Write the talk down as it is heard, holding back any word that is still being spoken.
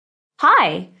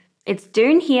Hi, it's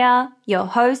Doone here, your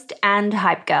host and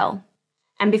hype girl.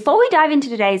 And before we dive into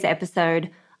today's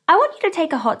episode, I want you to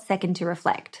take a hot second to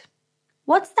reflect.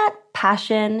 What's that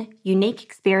passion, unique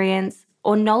experience,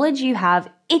 or knowledge you have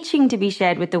itching to be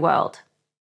shared with the world?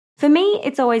 For me,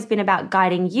 it's always been about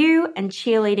guiding you and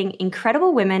cheerleading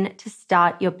incredible women to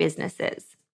start your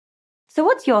businesses. So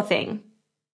what's your thing?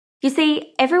 You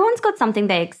see, everyone's got something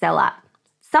they excel at,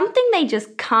 something they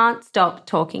just can't stop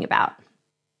talking about.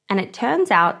 And it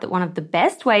turns out that one of the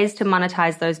best ways to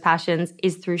monetize those passions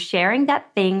is through sharing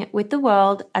that thing with the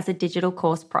world as a digital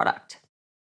course product.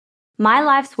 My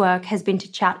life's work has been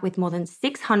to chat with more than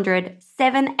 600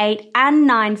 7, 8, and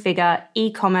 9-figure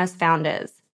e-commerce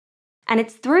founders. And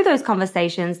it's through those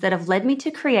conversations that have led me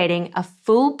to creating a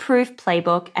foolproof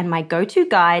playbook and my go-to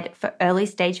guide for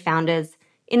early-stage founders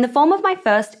in the form of my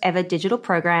first ever digital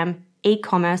program,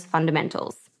 E-commerce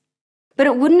Fundamentals. But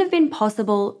it wouldn't have been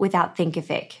possible without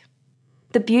Thinkific.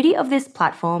 The beauty of this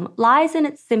platform lies in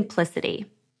its simplicity.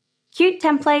 Cute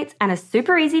templates and a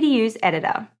super easy to use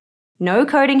editor. No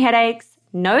coding headaches,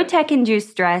 no tech-induced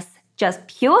stress, just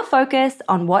pure focus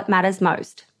on what matters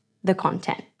most, the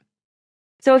content.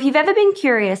 So if you've ever been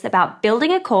curious about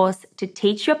building a course to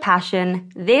teach your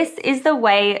passion, this is the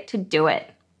way to do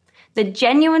it. The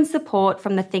genuine support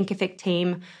from the Thinkific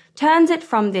team turns it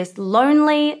from this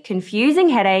lonely, confusing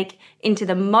headache into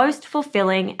the most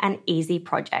fulfilling and easy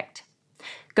project.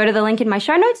 Go to the link in my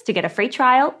show notes to get a free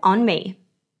trial on me.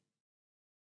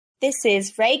 This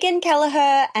is Regan,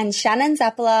 Kelaher and Shannon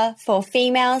Zappala for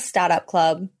Female Startup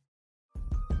Club.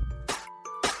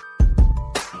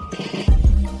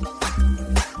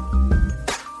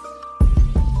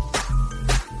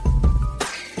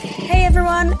 Hey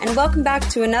everyone, and welcome back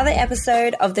to another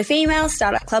episode of the Female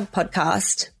Startup Club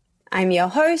podcast. I'm your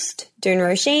host, Doone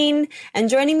Roisin, and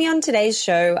joining me on today's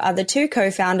show are the two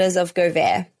co-founders of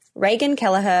GOVERRE, Regan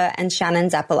Kelaher and Shannon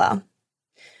Zappala.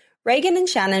 Regan and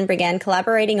Shannon began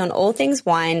collaborating on all things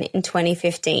wine in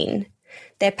 2015.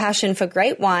 Their passion for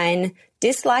great wine,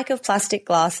 dislike of plastic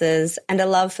glasses, and a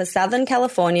love for Southern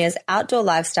California's outdoor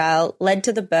lifestyle led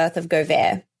to the birth of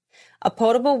GOVERRE, a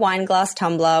portable wine glass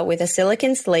tumbler with a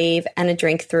silicone sleeve and a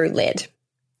drink-through lid.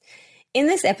 In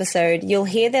this episode, you'll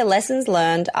hear their lessons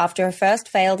learned after a first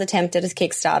failed attempt at a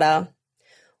Kickstarter,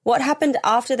 what happened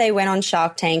after they went on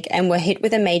Shark Tank and were hit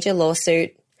with a major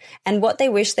lawsuit, and what they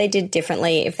wish they did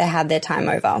differently if they had their time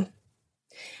over.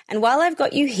 And while I've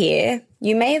got you here,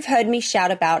 you may have heard me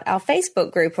shout about our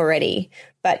Facebook group already,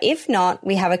 but if not,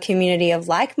 we have a community of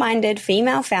like-minded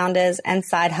female founders and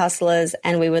side hustlers,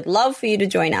 and we would love for you to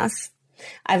join us.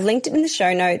 I've linked it in the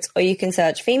show notes, or you can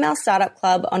search Female Startup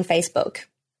Club on Facebook.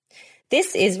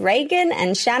 This is Regan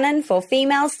and Shannon for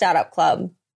Female Startup Club.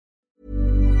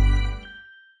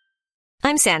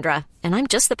 I'm Sandra, and I'm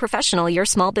just the professional your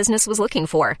small business was looking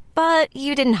for. But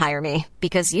you didn't hire me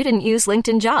because you didn't use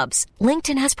LinkedIn Jobs.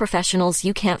 LinkedIn has professionals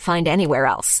you can't find anywhere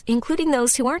else, including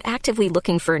those who aren't actively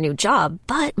looking for a new job,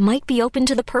 but might be open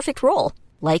to the perfect role,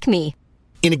 like me.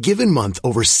 In a given month,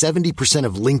 over 70%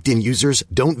 of LinkedIn users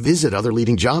don't visit other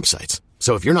leading job sites.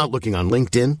 So if you're not looking on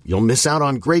LinkedIn, you'll miss out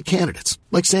on great candidates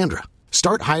like Sandra.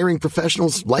 Start hiring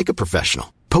professionals like a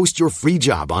professional. Post your free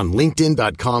job on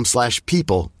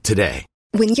linkedin.com/people today.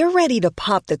 When you're ready to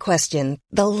pop the question,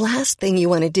 the last thing you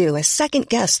want to do is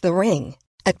second-guess the ring.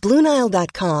 At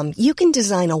BlueNile.com, you can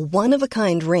design a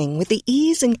one-of-a-kind ring with the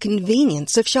ease and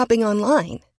convenience of shopping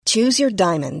online. Choose your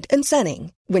diamond and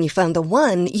setting. When you find the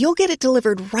one, you'll get it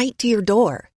delivered right to your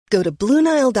door. Go to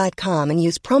BlueNile.com and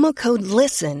use promo code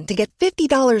LISTEN to get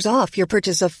 $50 off your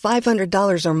purchase of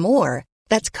 $500 or more.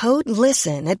 That's code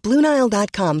LISTEN at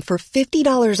BlueNile.com for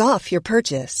 $50 off your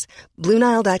purchase.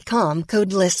 BlueNile.com,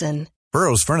 code LISTEN.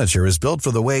 Burrow's furniture is built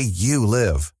for the way you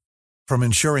live. From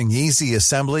ensuring easy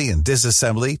assembly and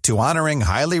disassembly to honoring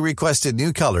highly requested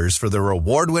new colors for their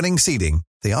award-winning seating,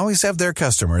 they always have their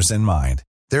customers in mind.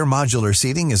 Their modular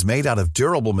seating is made out of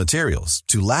durable materials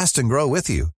to last and grow with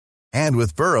you. And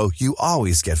with Burrow, you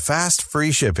always get fast,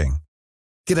 free shipping.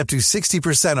 Get up to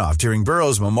 60% off during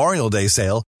Burrow's Memorial Day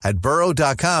sale at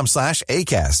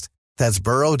burrow.com/ACAST. That's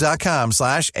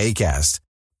burrow.com/ACAST.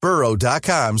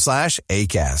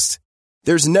 burrow.com/ACAST.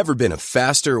 There's never been a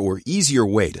faster or easier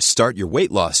way to start your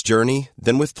weight loss journey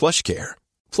than with PlushCare.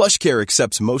 PlushCare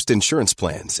accepts most insurance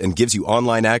plans and gives you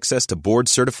online access to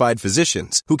board-certified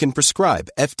physicians who can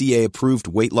prescribe FDA-approved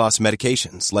weight loss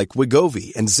medications like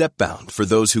Wegovy and Zepbound for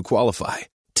those who qualify.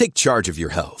 Take charge of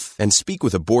your health and speak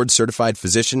with a board-certified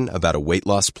physician about a weight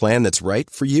loss plan that's right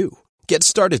for you. Get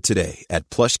started today at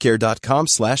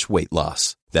plushcare.com/weight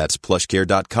loss. That's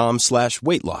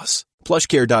plushcare.com/weight loss.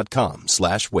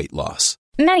 plushcare.com/weight loss.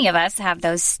 Many of us have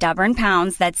those stubborn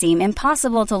pounds that seem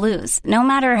impossible to lose, no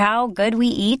matter how good we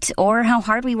eat or how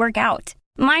hard we work out.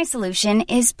 My solution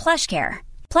is PlushCare.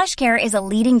 PlushCare is a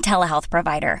leading telehealth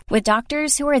provider with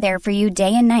doctors who are there for you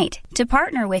day and night to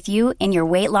partner with you in your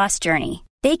weight loss journey.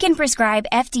 They can prescribe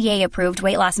FDA-approved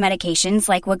weight loss medications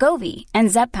like Wegovy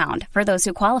and Zepbound for those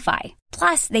who qualify.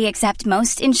 Plus, they accept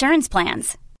most insurance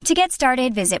plans. To get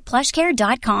started, visit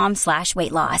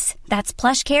plushcare.com/weightloss. That's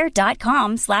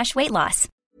plushcare.com/weightloss.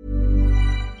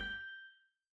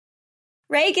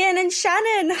 Regan and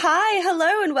Shannon, hi,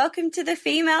 hello, and welcome to the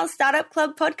Female Startup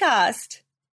Club podcast.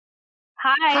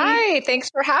 Hi, thanks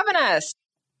for having us.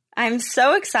 I'm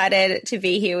so excited to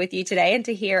be here with you today and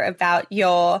to hear about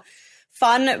your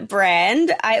fun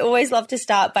brand. I always love to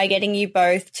start by getting you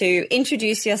both to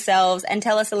introduce yourselves and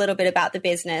tell us a little bit about the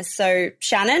business. So,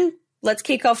 Shannon, let's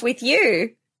kick off with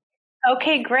you.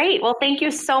 Okay, great. Well, thank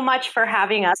you so much for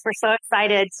having us. We're so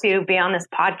excited to be on this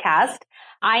podcast.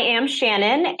 I am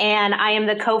Shannon, and I am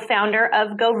the co-founder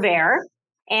of GOVERRE.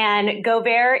 And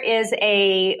GOVERRE is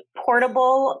a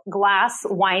portable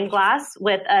wine glass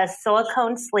with a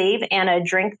silicone sleeve and a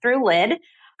drink-through lid.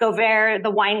 GOVERRE, the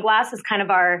wine glass, is kind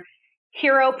of our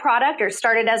hero product, or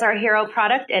started as our hero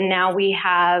product, and now we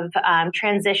have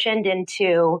transitioned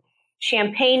into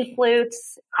champagne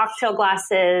flutes, cocktail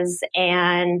glasses,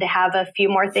 and have a few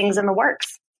more things in the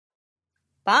works.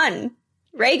 Fun.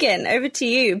 Regan, over to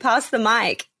you. Pass the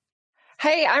mic.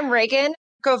 Hey, I'm Regan.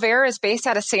 GOVERRE is based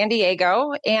out of San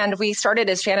Diego, and we started,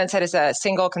 as Shannon said, as a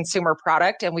single consumer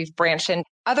product, and we've branched in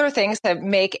other things to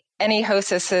make any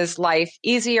hostess's life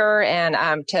easier and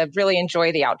to really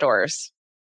enjoy the outdoors.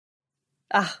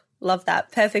 Love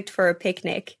that. Perfect for a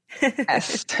picnic.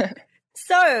 Yes.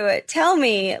 So tell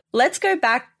me, let's go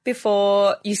back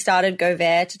before you started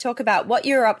GOVERRE to talk about what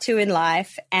you were up to in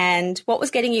life and what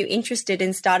was getting you interested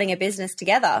in starting a business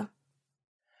together.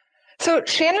 So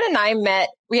Shannon and I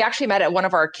we actually met at one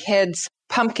of our kids'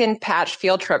 pumpkin patch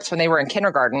field trips when they were in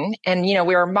kindergarten. And,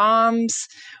 we were moms,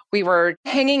 we were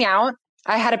hanging out.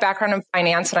 I had a background in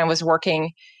finance and I was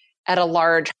working at a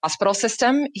large hospital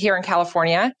system here in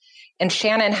California. And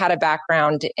Shannon had a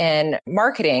background in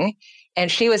marketing. And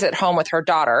she was at home with her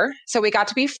daughter. So we got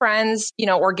to be friends,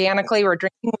 organically. We're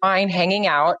drinking wine, hanging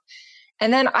out.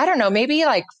 And then, I don't know, maybe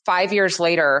like 5 years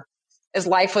later, as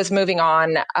life was moving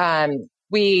on, I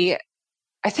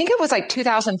think it was like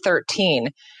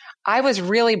 2013. I was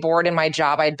really bored in my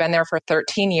job. I'd been there for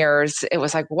 13 years. It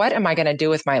was like, what am I going to do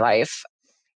with my life?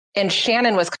 And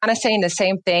Shannon was kind of saying the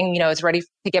same thing, is ready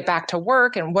to get back to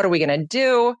work. And what are we going to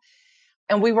do?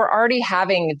 And we were already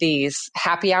having these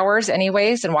happy hours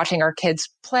anyways and watching our kids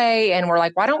play. And we're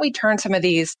like, why don't we turn some of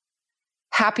these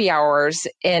happy hours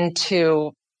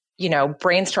into,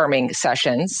 brainstorming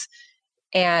sessions?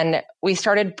 And we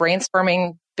started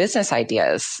brainstorming business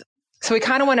ideas. So we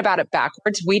kind of went about it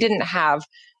backwards. We didn't have,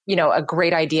 a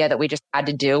great idea that we just had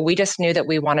to do. We just knew that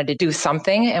we wanted to do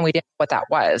something and we didn't know what that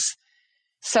was.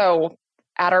 So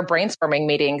at our brainstorming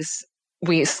meetings,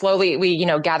 we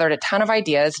gathered a ton of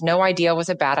ideas. No idea was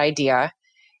a bad idea.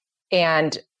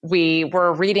 And we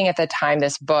were reading at the time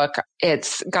this book.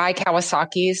 It's Guy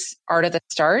Kawasaki's Art of the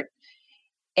Start.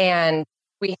 And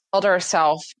we held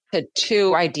ourselves to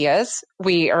two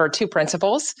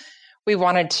principles. We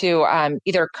wanted to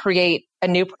either create a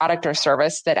new product or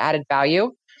service that added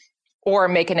value or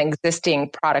make an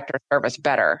existing product or service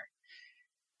better.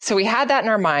 So we had that in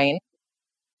our mind.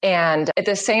 And at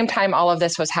the same time all of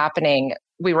this was happening,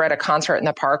 we were at a concert in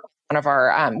the park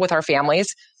with our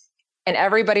families, and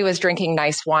everybody was drinking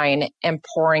nice wine and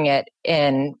pouring it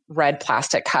in red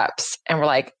plastic cups. And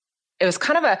it was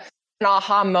kind of an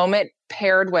aha moment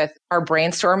paired with our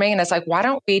brainstorming. And it's like, why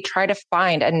don't we try to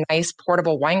find a nice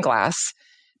portable wine glass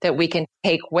that we can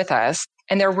take with us?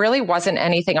 And there really wasn't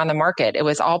anything on the market. It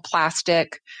was all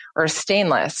plastic or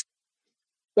stainless.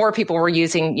 Or people were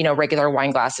using, regular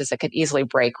wine glasses that could easily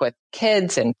break with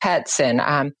kids and pets.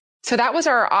 And so that was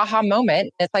our aha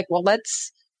moment. It's like, well,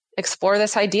 let's explore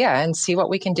this idea and see what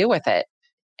we can do with it.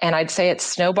 And I'd say it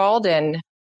snowballed and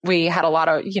we had a lot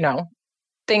of,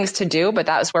 things to do, but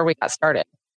that was where we got started.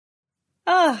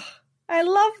 Oh, I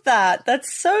love that.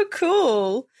 That's so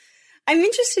cool. I'm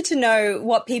interested to know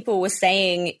what people were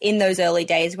saying in those early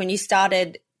days when you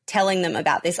started telling them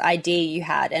about this idea you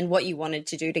had and what you wanted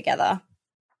to do together.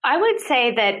 I would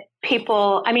say that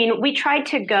we tried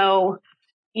to go,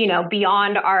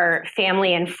 beyond our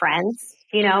family and friends,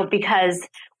 because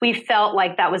we felt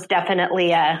like that was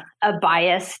definitely a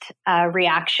biased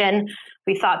reaction.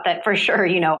 We thought that for sure,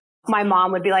 my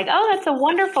mom would be like, oh, that's a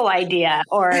wonderful idea.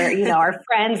 Or, our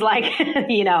friends like,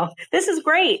 this is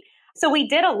great. So we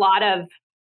did a lot of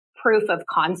proof of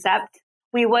concept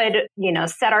we would,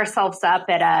 set ourselves up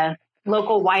at a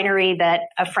local winery that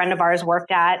a friend of ours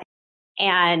worked at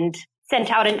and sent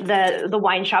out the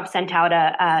wine shop sent out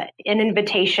an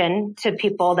invitation to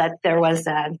people that there was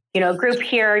a group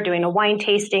here doing a wine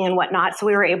tasting and whatnot. So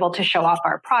we were able to show off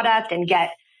our product and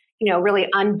get, really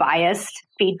unbiased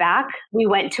feedback. We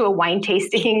went to a wine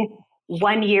tasting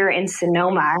one year in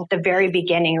Sonoma at the very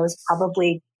beginning. It was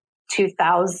probably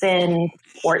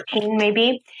 2014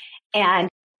 maybe. And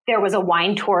there was a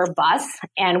wine tour bus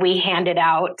and we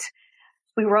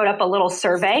wrote up a little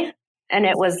survey. And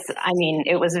it was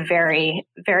very,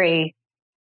 very,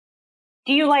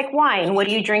 do you like wine? What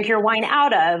do you drink your wine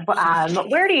out of?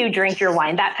 Where do you drink your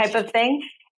wine? That type of thing.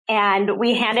 And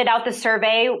we handed out the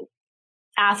survey,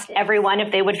 asked everyone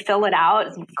if they would fill it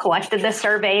out, collected the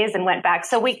surveys and went back.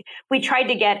 So we tried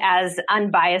to get as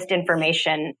unbiased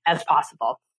information as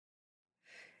possible.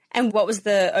 And what was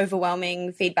the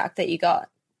overwhelming feedback that you got?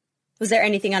 Was there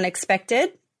anything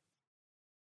unexpected?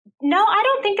 No, I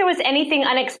don't think there was anything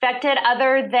unexpected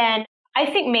other than I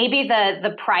think maybe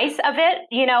the price of it,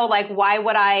 like why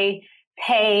would I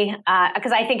pay?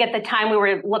 Because I think at the time we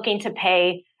were looking to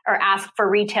pay or ask for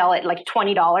retail at like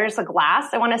 $20 a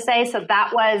glass, I want to say. So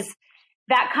that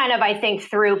kind of, I think,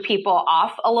 threw people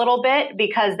off a little bit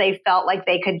because they felt like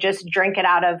they could just drink it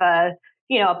out of a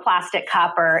plastic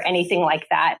cup or anything like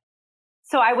that.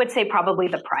 So I would say probably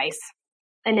the price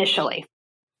initially.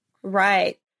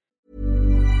 Right.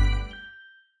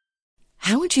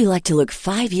 How would you like to look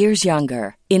 5 years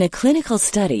younger? In a clinical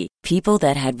study, people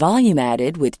that had volume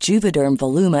added with Juvederm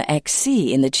Voluma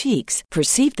XC in the cheeks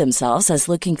perceived themselves as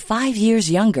looking 5 years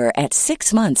younger at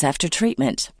 6 months after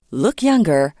treatment. Look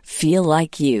younger, feel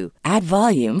like you. Add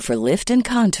volume for lift and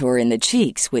contour in the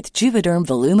cheeks with Juvederm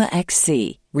Voluma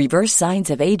XC. Reverse signs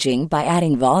of aging by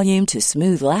adding volume to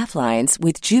smooth laugh lines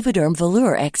with Juvederm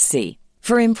Volure XC.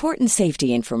 For important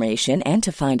safety information and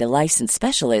to find a licensed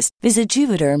specialist, visit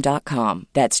Juvederm.com.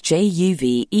 That's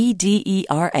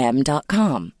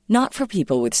JUVEDERM.com. Not for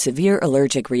people with severe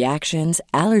allergic reactions,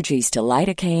 allergies to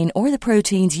lidocaine, or the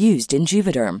proteins used in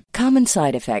Juvederm. Common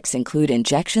side effects include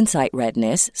injection site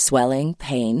redness, swelling,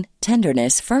 pain,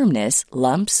 tenderness, firmness,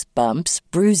 lumps, bumps,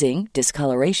 bruising,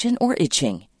 discoloration, or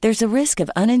itching. There's a risk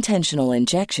of unintentional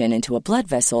injection into a blood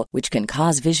vessel, which can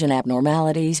cause vision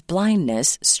abnormalities,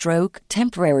 blindness, stroke,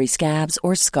 temporary scabs,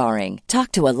 or scarring.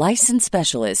 Talk to a licensed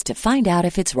specialist to find out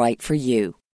if it's right for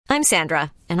you. I'm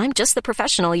Sandra, and I'm just the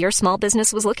professional your small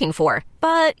business was looking for.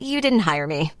 But you didn't hire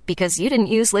me because you didn't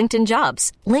use LinkedIn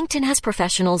Jobs. LinkedIn has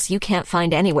professionals you can't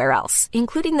find anywhere else,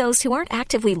 including those who aren't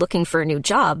actively looking for a new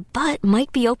job, but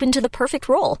might be open to the perfect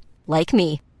role, like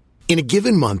me. In a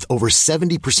given month, over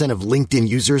 70% of LinkedIn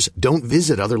users don't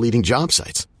visit other leading job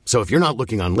sites. So if you're not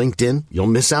looking on LinkedIn, you'll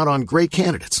miss out on great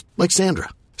candidates like Sandra.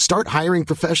 Start hiring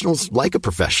professionals like a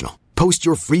professional. Post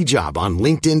your free job on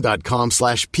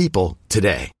linkedin.com/people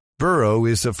today. Burrow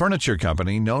is a furniture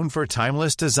company known for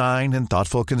timeless design and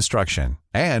thoughtful construction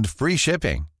and free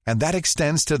shipping, and that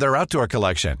extends to their outdoor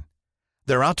collection.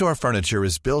 Their outdoor furniture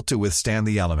is built to withstand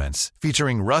the elements,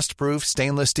 featuring rust-proof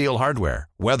stainless steel hardware,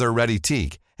 weather-ready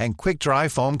teak, and quick-dry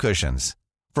foam cushions.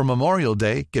 For Memorial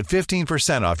Day, get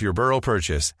 15% off your Burrow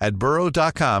purchase at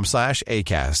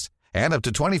burrow.com/ACAST and up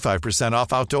to 25%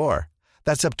 off outdoor.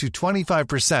 That's up to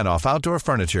 25% off outdoor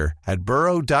furniture at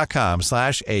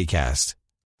burrow.com/ACAST.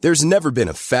 There's never been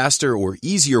a faster or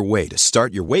easier way to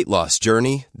start your weight loss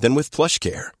journey than with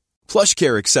PlushCare.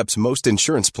 PlushCare accepts most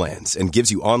insurance plans and gives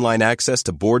you online access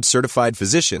to board-certified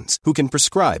physicians who can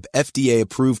prescribe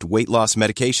FDA-approved weight loss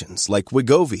medications like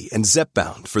Wegovy and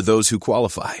Zepbound for those who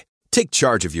qualify. Take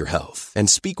charge of your health and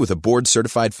speak with a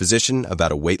board-certified physician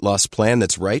about a weight loss plan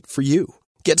that's right for you.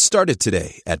 Get started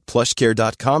today at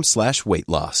plushcare.com/weight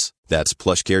loss. That's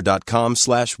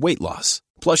plushcare.com/weight loss.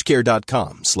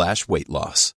 plushcare.com/weight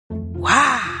loss.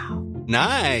 Wow.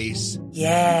 Nice.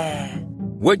 Yeah.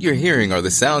 What you're hearing are the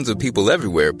sounds of people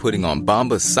everywhere putting on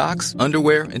Bombas socks,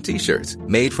 underwear, and T-shirts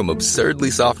made from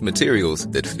absurdly soft materials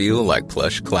that feel like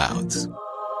plush clouds.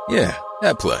 Yeah,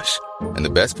 that plush. And the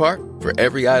best part? For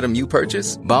every item you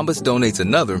purchase, Bombas donates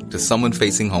another to someone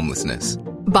facing homelessness.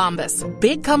 Bombas.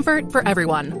 Big comfort for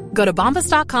everyone. Go to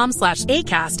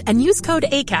bombas.com/ACAST and use code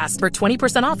ACAST for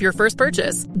 20% off your first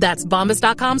purchase. That's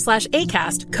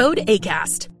bombas.com/ACAST, code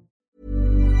ACAST.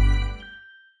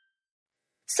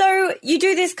 So you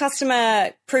do this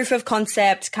customer proof of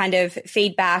concept kind of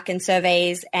feedback and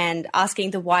surveys and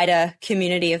asking the wider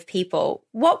community of people.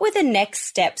 What were the next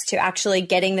steps to actually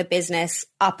getting the business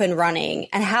up and running,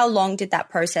 and how long did that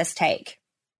process take?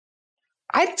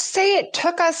 I'd say it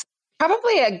took us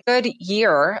probably a good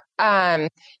year,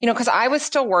 because I was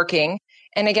still working.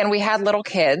 And again, we had little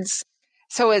kids.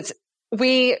 So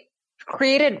we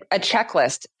created a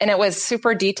checklist, and it was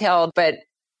super detailed, but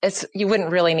you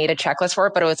wouldn't really need a checklist for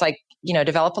it, but it was like,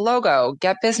 develop a logo,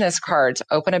 get business cards,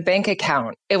 open a bank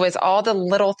account. It was all the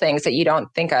little things that you don't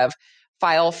think of,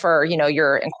 file for,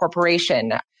 your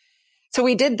incorporation. So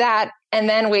we did that. And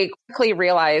then we quickly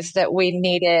realized that we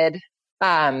needed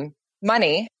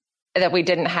money that we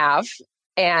didn't have.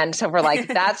 And so we're like,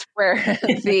 that's where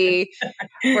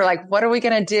we're like, what are we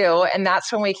going to do? And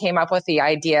that's when we came up with the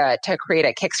idea to create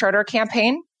a Kickstarter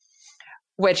campaign,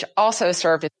 which also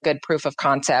served as good proof of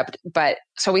concept. But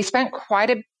so we spent quite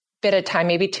a bit of time,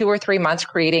 maybe 2 or 3 months,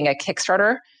 creating a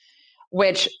Kickstarter,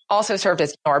 which also served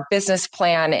as our business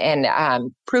plan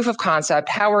and proof of concept,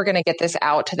 how we're going to get this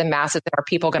out to the masses and are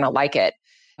people going to like it.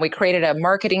 We created a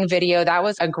marketing video. That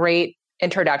was a great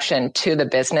introduction to the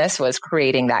business, was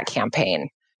creating that campaign.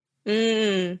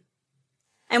 And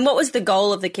what was the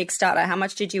goal of the Kickstarter? How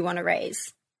much did you want to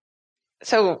raise?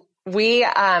 So we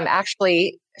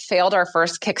actually failed our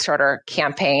first Kickstarter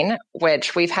campaign,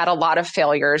 which we've had a lot of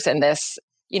failures in this,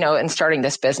 in starting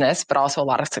this business, but also a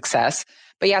lot of success.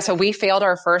 But yeah, so we failed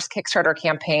our first Kickstarter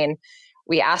campaign.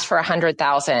 We asked for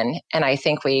 $100,000, and I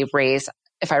think we raised,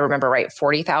 if I remember right,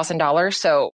 $40,000.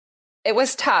 So it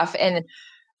was tough. And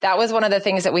that was one of the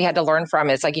things that we had to learn from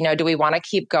is like, do we want to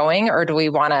keep going or do we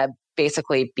want to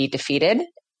basically be defeated?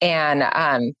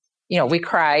 And, we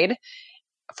cried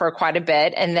for quite a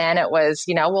bit. And then it was,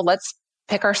 well, let's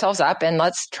pick ourselves up and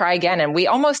let's try again. And we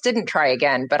almost didn't try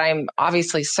again, but I'm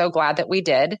obviously so glad that we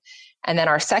did. And then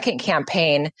our second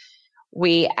campaign,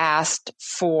 we asked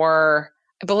for,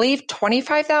 I believe,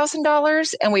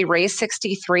 $25,000 and we raised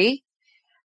 $63,000.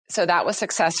 So that was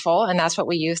successful. And that's what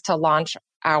we used to launch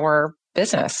our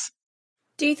business.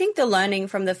 Do you think the learning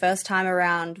from the first time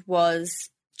around was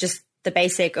just the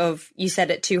basic of you set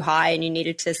it too high and you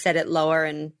needed to set it lower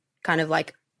and kind of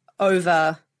like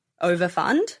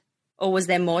overfund? Or was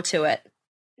there more to it?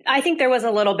 I think there was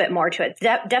a little bit more to it.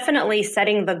 Definitely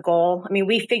setting the goal. I mean,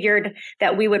 we figured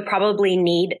that we would probably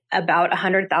need about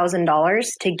 $100,000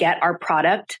 to get our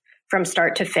product from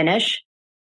start to finish.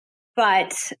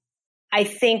 But I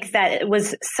think that it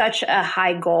was such a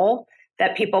high goal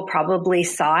that people probably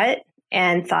saw it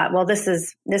and thought, well, this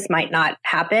might not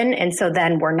happen. And so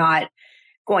then we're not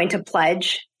going to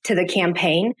pledge to the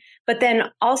campaign. But then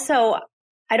also,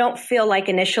 I don't feel like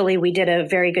initially we did a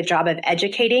very good job of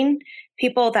educating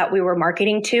people that we were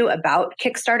marketing to about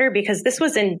Kickstarter, because this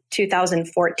was in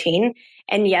 2014.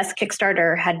 And yes,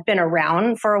 Kickstarter had been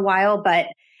around for a while, but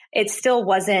it still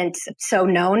wasn't so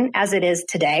known as it is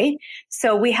today.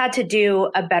 So we had to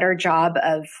do a better job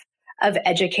of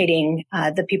educating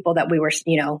the people that we were,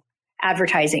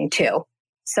 advertising to.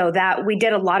 So that we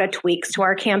did a lot of tweaks to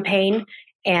our campaign,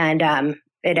 and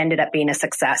it ended up being a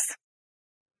success.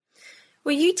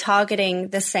 Were you targeting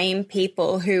the same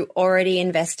people who already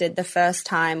invested the first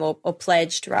time or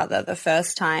pledged rather the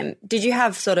first time? Did you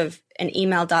have sort of an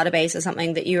email database or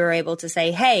something that you were able to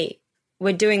say, hey,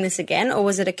 we're doing this again? Or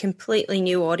was it a completely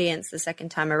new audience the second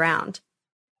time around?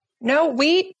 No,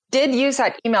 we did use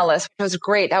that email list, which was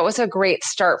great. That was a great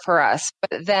start for us.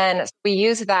 But then we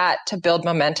used that to build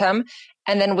momentum.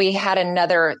 And then we had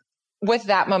with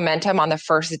that momentum on the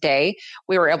first day,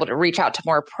 we were able to reach out to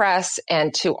more press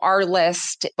and to our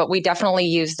list, but we definitely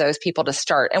used those people to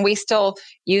start. And we still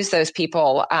use those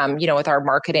people, with our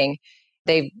marketing.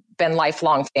 They've been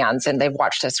lifelong fans and they've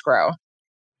watched us grow.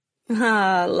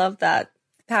 I love that.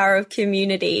 Power of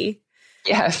community.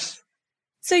 Yes.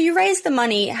 So you raised the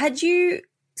money. Had you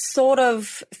sort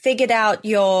of figured out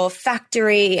your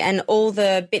factory and all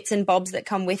the bits and bobs that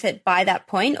come with it by that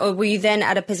point? Or were you then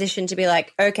at a position to be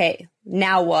like, okay,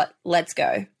 now what? Let's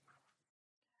go.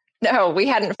 No, we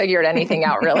hadn't figured anything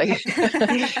out really.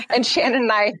 And Shannon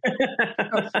and I,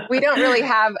 we don't really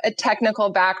have a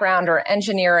technical background or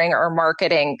engineering or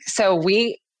marketing. So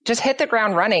we just hit the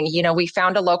ground running. We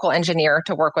found a local engineer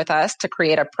to work with us to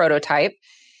create a prototype.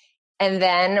 And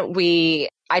then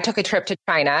I took a trip to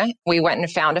China. We went and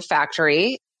found a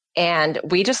factory and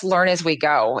we just learn as we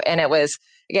go. And it was,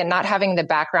 again, not having the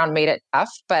background made it tough,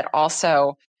 but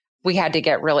also we had to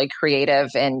get really creative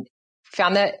and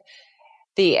found that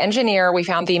the engineer, we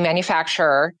found the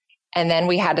manufacturer, and then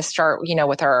we had to start,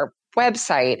 with our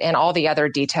website and all the other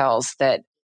details that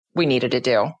we needed to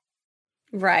do.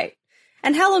 Right.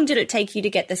 And how long did it take you to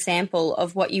get the sample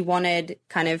of what you wanted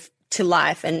kind of to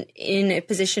life and in a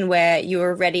position where you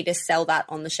were ready to sell that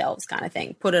on the shelves kind of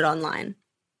thing, put it online?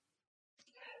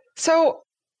 So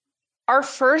our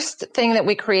first thing that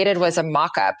we created was a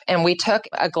mock-up, and we took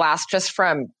a glass just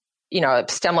from, a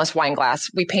stemless wine glass.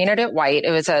 We painted it white.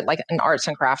 It was like an arts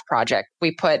and craft project.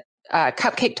 We put a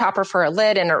cupcake topper for a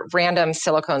lid and a random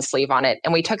silicone sleeve on it.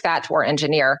 And we took that to our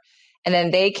engineer. And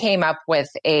then they came up with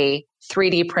a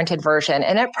 3D printed version.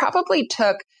 And it probably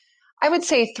took, I would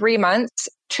say, 3 months,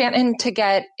 Shannon, to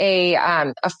get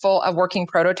a working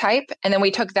prototype. And then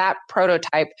we took that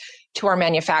prototype to our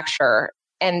manufacturer.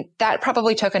 And that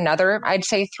probably took another, I'd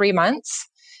say, 3 months.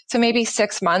 So maybe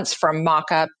 6 months from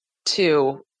mock-up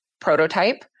to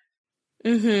prototype.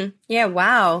 Mm-hmm. Yeah,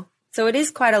 wow. So it is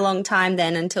quite a long time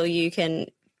then until you can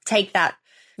take that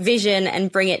vision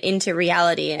and bring it into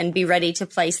reality and be ready to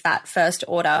place that first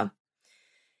order.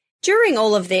 During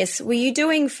all of this, were you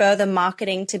doing further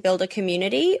marketing to build a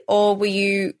community, or were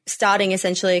you starting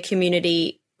essentially a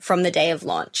community from the day of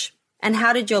launch? And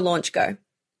how did your launch go?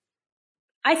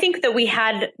 I think that we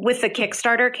had, with the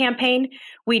Kickstarter campaign,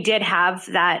 we did have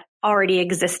that already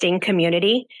existing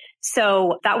community.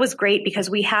 So that was great because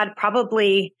we had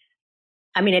probably,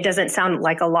 I mean, it doesn't sound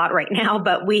like a lot right now,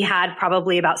 but we had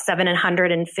probably about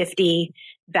 750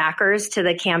 backers to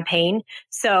the campaign.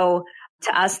 So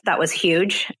to us, that was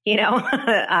huge,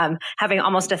 having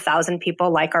almost 1,000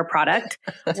 people like our product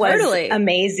was Totally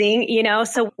amazing,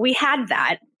 so we had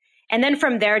that. And then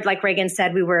from there, like Regan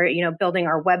said, we were, building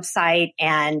our website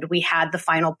and we had the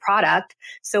final product.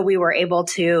 So we were able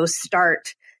to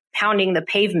start pounding the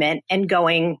pavement and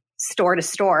going store to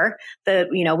store.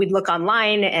 We'd look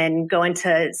online and go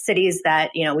into cities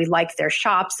that, we liked their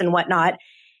shops and whatnot.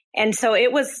 And so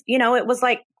it was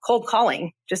like cold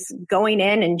calling, just going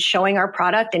in and showing our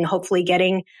product and hopefully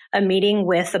getting a meeting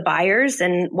with the buyers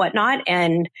and whatnot.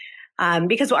 And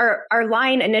because our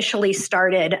line initially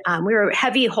started, we were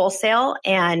heavy wholesale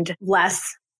and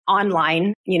less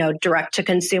online, direct to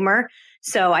consumer.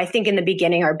 So I think in the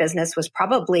beginning, our business was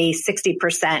probably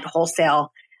 60%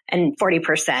 wholesale and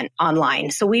 40% online.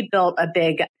 So we built a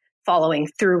big following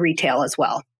through retail as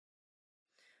well.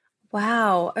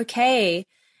 Wow. Okay.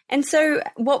 And so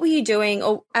what were you doing,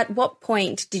 or at what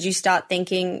point did you start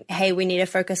thinking, hey, we need to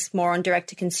focus more on direct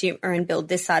to consumer and build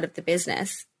this side of the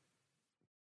business?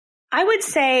 I would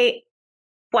say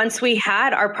once we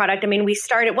had our product,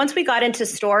 once we got into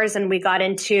stores and we got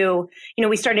into,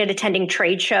 we started attending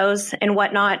trade shows and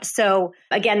whatnot. So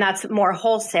again, that's more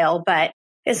wholesale. But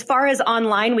as far as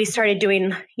online, we started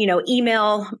doing,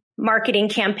 email marketing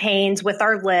campaigns with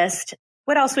our list.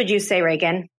 What else would you say,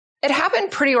 Regan? It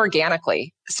happened pretty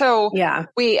organically. So yeah,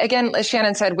 we, again, as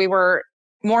Shannon said, we were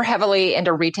more heavily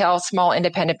into retail, small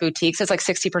independent boutiques. It's like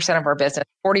 60% of our business,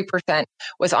 40%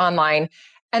 was online.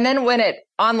 And then when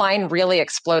online really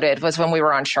exploded was when we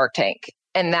were on Shark Tank,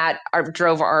 and that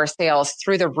drove our sales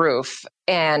through the roof.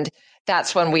 And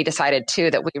that's when we decided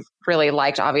too that we really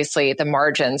liked, obviously, the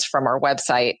margins from our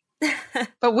website.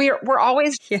 But we're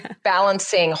always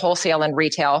balancing wholesale and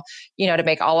retail, to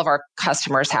make all of our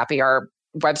customers happy, our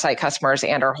website customers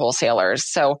and our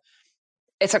wholesalers. So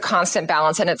it's a constant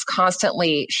balance and it's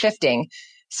constantly shifting.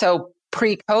 So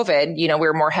pre-COVID, we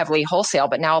were more heavily wholesale,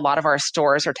 but now a lot of our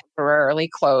stores are temporarily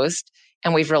closed,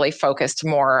 and we've really focused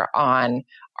more on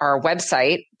our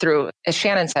website through, as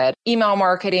Shannon said, email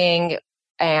marketing,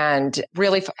 and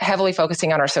really heavily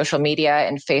focusing on our social media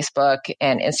and Facebook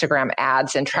and Instagram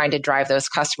ads and trying to drive those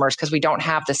customers because we don't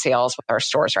have the sales with our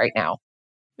stores right now.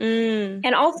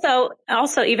 And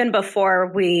also even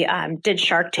before we did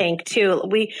Shark Tank too,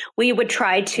 we would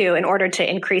try to, in order to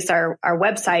increase our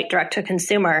website direct to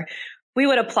consumer, we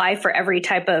would apply for every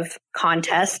type of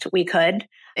contest we could.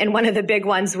 And one of the big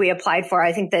ones we applied for,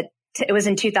 I think that it was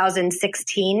in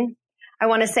 2016, I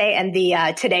want to say, and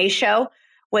the Today Show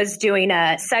was doing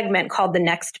a segment called The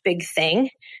Next Big Thing.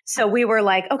 So we were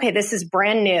like, okay, this is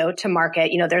brand new to market.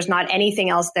 There's not anything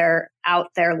else out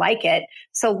there like it.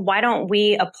 So why don't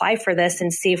we apply for this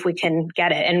and see if we can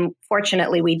get it? And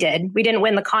fortunately, we did. We didn't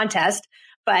win the contest,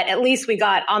 but at least we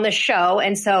got on the show.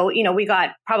 And so, we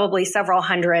got probably several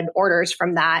hundred orders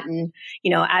from that and,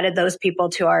 added those people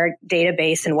to our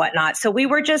database and whatnot. So we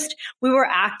were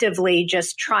actively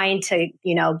just trying to,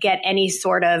 get any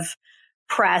sort of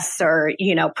press or,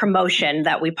 promotion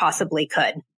that we possibly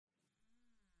could.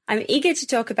 I'm eager to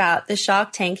talk about the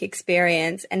Shark Tank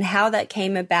experience and how that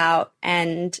came about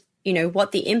and,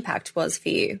 what the impact was for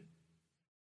you.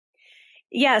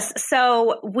 Yes.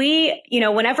 So we,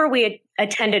 whenever we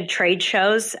attended trade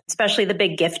shows, especially the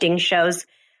big gifting shows,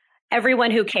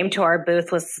 everyone who came to our booth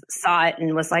saw it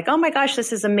and was like, oh my gosh,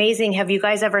 this is amazing. Have you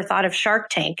guys ever thought of Shark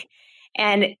Tank?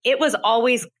 And it was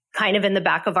always kind of in the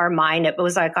back of our mind. It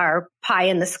was like our pie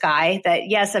in the sky that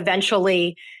yes,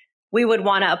 eventually we would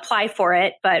want to apply for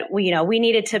it, but we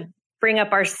needed to bring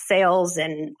up our sales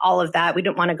and all of that. We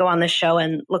didn't want to go on the show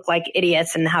and look like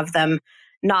idiots and have them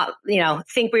not,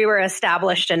 think we were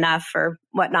established enough or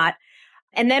whatnot.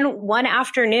 And then one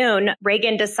afternoon,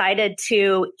 Regan decided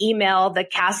to email the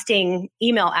casting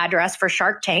email address for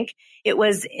Shark Tank. It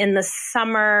was in the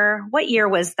summer. What year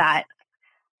was that?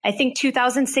 I think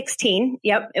 2016.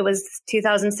 Yep, it was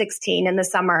 2016 in the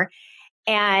summer.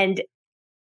 And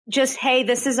just, hey,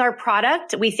 this is our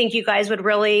product. We think you guys would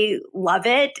really love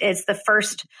it. It's the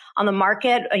first on the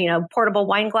market, portable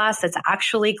wine glass that's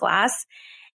actually glass.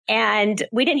 And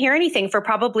we didn't hear anything for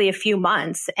probably a few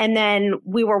months. And then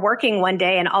we were working one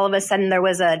day and all of a sudden there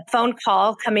was a phone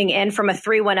call coming in from a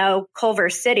 310 Culver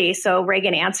City. So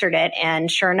Regan answered it.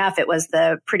 And sure enough, it was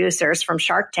the producers from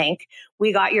Shark Tank.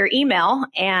 We got your email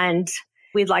and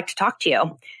we'd like to talk to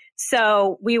you.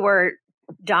 So we were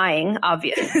dying,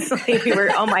 obviously. We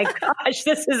were, oh my gosh,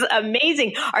 this is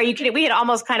amazing. Are you kidding? We had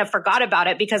almost kind of forgot about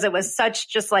it because it was such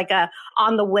just like a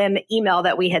on the whim email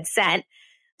that we had sent.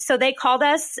 So they called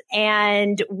us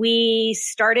and we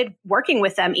started working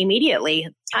with them immediately.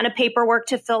 A ton of paperwork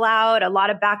to fill out, a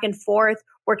lot of back and forth,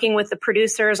 working with the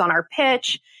producers on our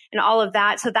pitch and all of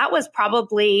that. So that was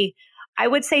probably, I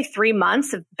would say, 3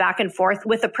 months of back and forth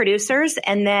with the producers.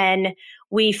 And then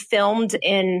we filmed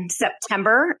in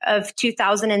September of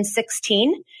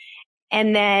 2016.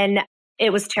 And then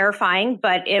it was terrifying,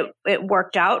 but it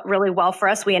worked out really well for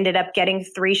us. We ended up getting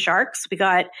 3 sharks. We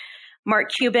got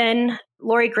Mark Cuban,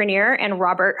 Lori Grenier, and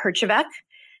Robert Herjavec.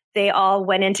 They all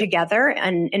went in together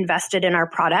and invested in our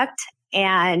product.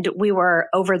 And we were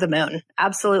over the moon,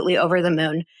 absolutely over the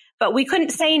moon. But we couldn't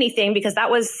say anything because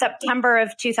that was September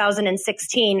of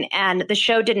 2016. And the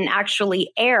show didn't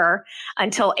actually air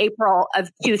until April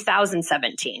of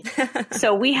 2017.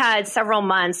 So we had several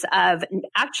months of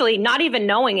actually not even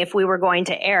knowing if we were going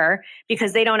to air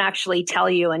because they don't actually tell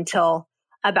you until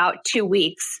about 2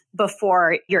 weeks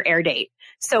before your air date.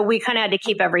 So we kind of had to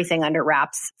keep everything under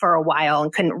wraps for a while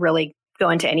and couldn't really go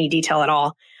into any detail at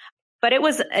all. But it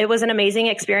was an amazing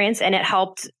experience and it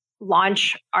helped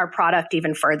launch our product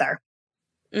even further.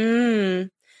 I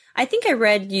think I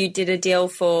read you did a deal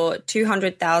for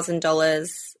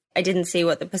 $200,000. I didn't see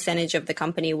what the percentage of the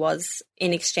company was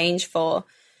in exchange for.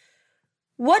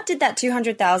 What did that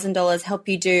 $200,000 help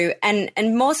you do?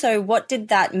 And more so, what did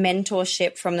that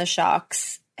mentorship from the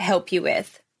Sharks help you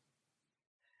with?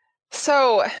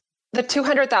 So the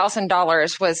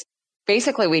 $200,000 was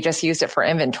basically, we just used it for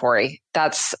inventory.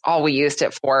 That's all we used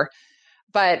it for.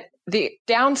 But the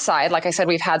downside, like I said,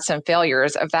 we've had some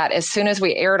failures of that. As soon as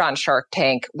we aired on Shark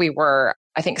Tank, we were,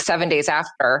 I think 7 days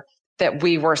after that,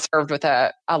 we were served with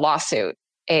a lawsuit,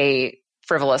 a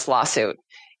frivolous lawsuit.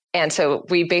 And so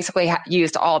we basically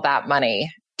used all that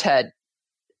money to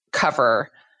cover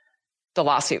the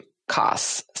lawsuit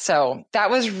costs. So that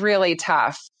was really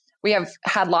tough. We have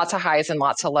had lots of highs and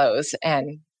lots of lows,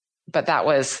 but that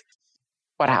was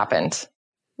what happened.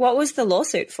 What was the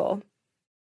lawsuit for?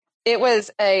 It was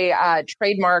a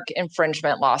trademark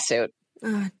infringement lawsuit.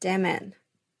 Oh, damn it.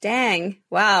 Dang.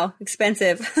 Wow.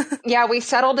 Expensive. Yeah, we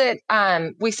settled it.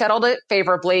 We settled it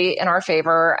favorably in our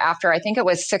favor after, I think it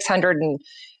was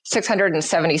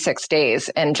 676 days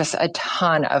and just a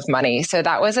ton of money. So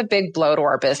that was a big blow to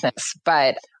our business,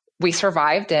 but we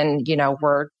survived and,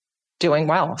 we're doing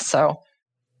well. So.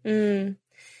 And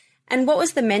what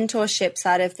was the mentorship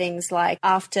side of things like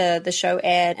after the show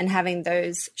aired and having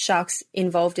those sharks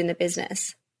involved in the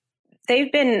business?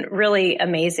 They've been really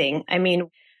amazing. I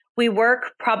mean, we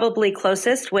work probably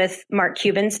closest with Mark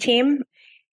Cuban's team.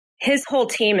 His whole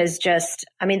team is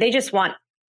they just want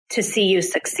to see you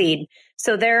succeed.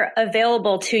 So they're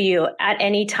available to you at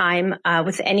any time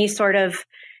with any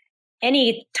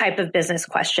type of business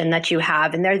question that you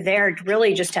have. And they're there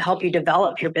really just to help you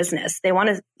develop your business. They want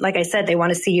to, like I said, they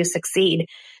want to see you succeed.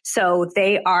 So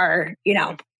they are,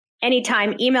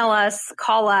 anytime, email us,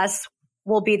 call us,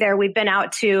 we'll be there. We've been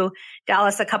out to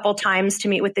Dallas a couple times to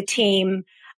meet with the team.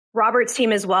 Robert's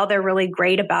team as well. They're really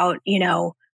great about,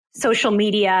 social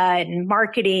media and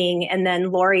marketing. And then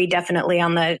Lori definitely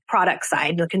on the product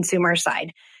side, the consumer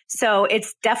side. So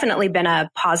it's definitely been a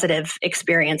positive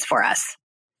experience for us.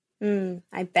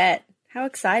 I bet. How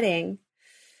exciting.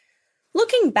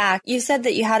 Looking back, you said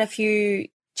that you had a few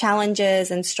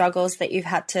challenges and struggles that you've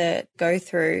had to go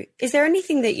through. Is there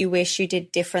anything that you wish you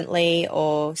did differently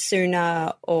or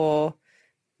sooner or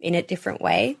in a different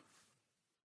way?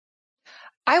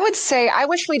 I would say I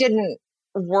wish we didn't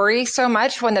worry so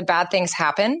much when the bad things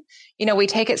happen. We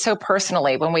take it so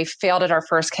personally when we failed at our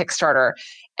first Kickstarter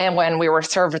and when we were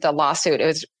served with a lawsuit. It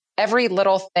was every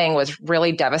little thing was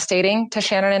really devastating to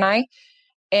Shannon and I.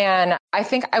 And I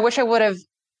think I wish I would have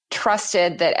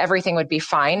trusted that everything would be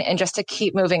fine and just to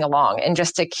keep moving along and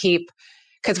just to keep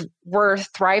because we're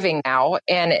thriving now.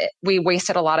 And we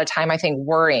wasted a lot of time, I think,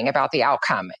 worrying about the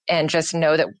outcome, and just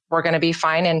know that we're going to be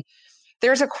fine. And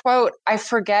there's a quote, I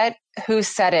forget who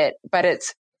said it, but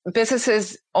it's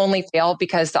businesses only fail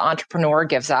because the entrepreneur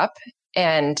gives up.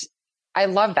 And I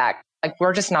love that. Like,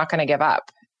 we're just not going to give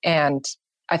up. And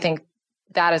I think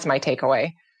that is my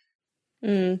takeaway.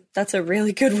 That's a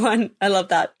really good one. I love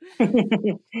that.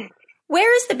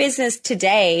 Where is the business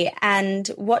today, and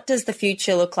what does the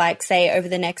future look like, say, over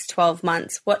the next 12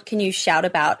 months? What can you shout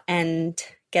about and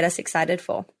get us excited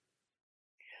for?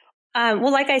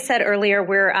 Well, like I said earlier,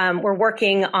 we're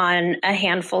working on a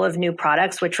handful of new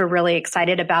products, which we're really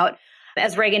excited about.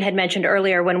 As Regan had mentioned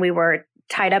earlier, when we were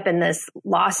tied up in this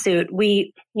lawsuit,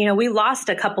 we lost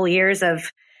a couple years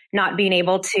of not being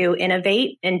able to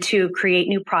innovate and to create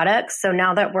new products. So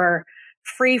now that we're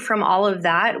free from all of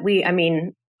that,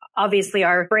 obviously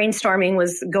our brainstorming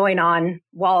was going on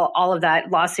while all of that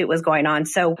lawsuit was going on.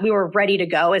 So we were ready to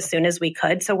go as soon as we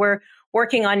could. So we're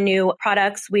working on new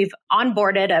products. We've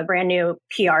onboarded a brand new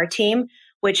PR team,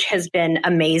 which has been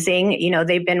amazing.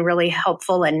 They've been really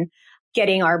helpful in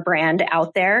getting our brand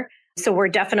out there. So we're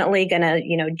definitely going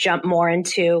to, jump more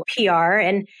into PR,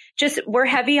 and we're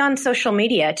heavy on social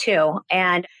media too.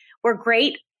 And we're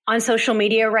great on social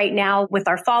media right now with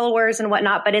our followers and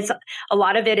whatnot, but a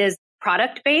lot of it is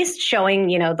product based, showing,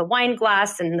 the wine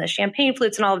glass and the champagne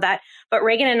flutes and all of that. But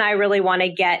Regan and I really want to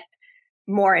get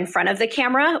more in front of the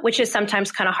camera, which is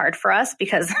sometimes kind of hard for us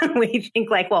because we think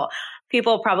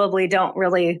people probably don't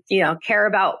really, care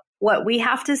about what we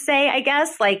have to say, I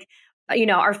guess.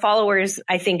 Our followers,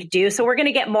 I think, do. So we're going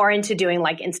to get more into doing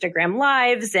Instagram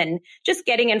lives and just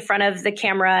getting in front of the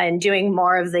camera and doing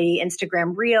more of the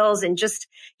Instagram reels and just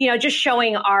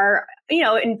showing our,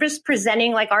 and just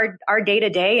presenting our day to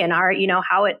day and our,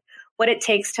 what it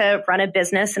takes to run a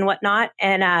business and whatnot.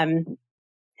 And,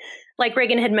 like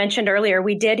Regan had mentioned earlier,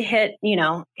 we did hit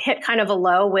kind of a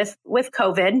low with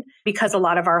COVID because a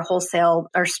lot of our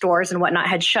stores and whatnot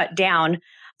had shut down.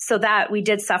 So that we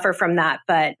did suffer from that,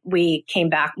 but we came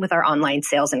back with our online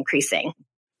sales increasing.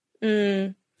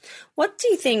 What do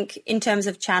you think in terms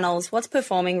of channels? What's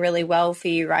performing really well for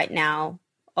you right now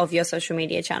of your social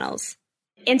media channels?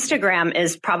 Instagram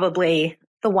is probably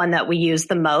the one that we use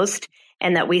the most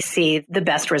and that we see the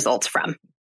best results from.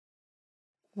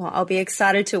 Well, I'll be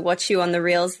excited to watch you on the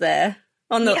reels there,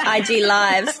 on the IG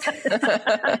lives.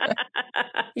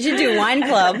 You should do wine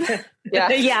club.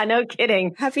 Yeah, no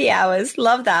kidding. Happy hours.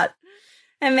 Love that.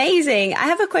 Amazing. I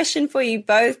have a question for you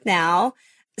both now.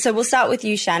 So we'll start with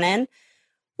you, Shannon.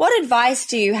 What advice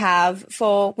do you have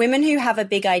for women who have a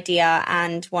big idea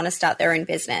and want to start their own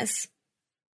business?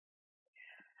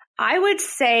 I would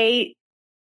say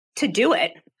to do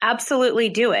it. Absolutely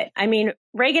do it.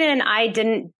 Regan and I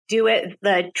didn't do it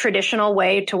the traditional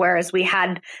way to whereas we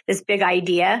had this big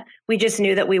idea. We just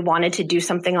knew that we wanted to do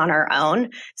something on our own.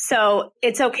 So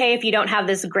it's okay if you don't have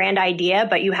this grand idea,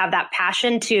 but you have that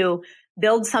passion to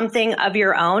build something of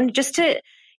your own, just to,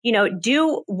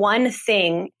 do one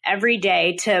thing every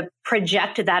day to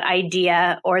project that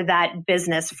idea or that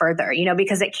business further,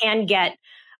 because it can get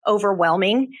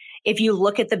overwhelming. If you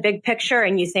look at the big picture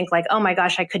and you think oh my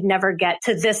gosh, I could never get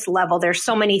to this level. There's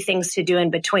so many things to do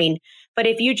in between. But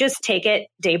if you just take it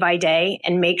day by day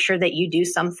and make sure that you do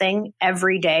something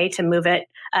every day to move it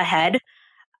ahead,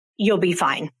 you'll be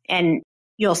fine and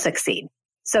you'll succeed.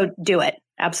 So do it.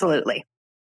 Absolutely.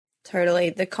 Totally.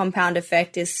 The compound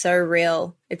effect is so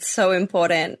real. It's so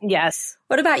important. Yes.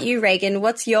 What about you, Regan?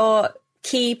 What's your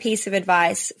key piece of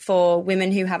advice for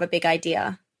women who have a big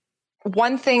idea?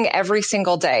 One thing every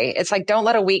single day. It's don't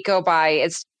let a week go by.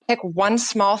 It's pick one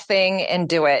small thing and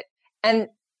do it. And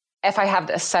if I have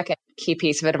a second key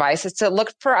piece of advice, is to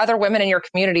look for other women in your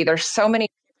community. There's so many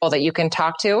people that you can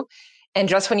talk to. And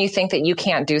just when you think that you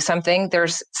can't do something,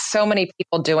 there's so many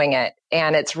people doing it.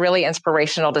 And it's really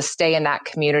inspirational to stay in that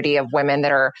community of women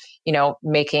that are,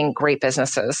 making great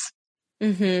businesses.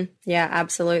 Mm-hmm. Yeah,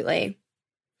 absolutely.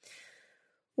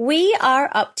 We are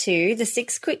up to the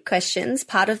 6 quick questions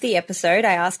part of the episode.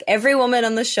 I ask every woman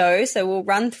on the show, so we'll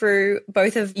run through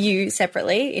both of you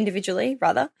separately, individually,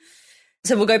 rather.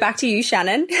 So we'll go back to you,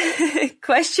 Shannon.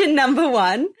 Question number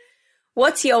 1,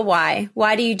 what's your why?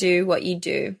 Why do you do what you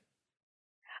do?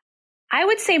 I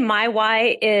would say my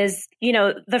why is,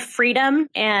 the freedom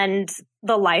and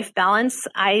the life balance.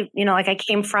 I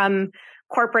came from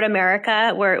corporate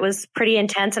America where it was pretty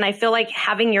intense. And I feel like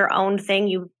having your own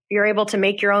thing, you're able to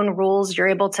make your own rules. You're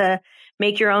able to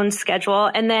make your own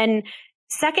schedule. And then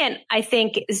second, I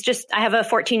think is just, I have a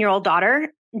 14-year-old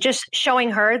daughter, just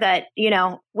showing her that,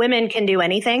 women can do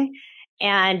anything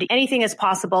and anything is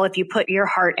possible if you put your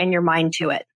heart and your mind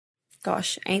to it.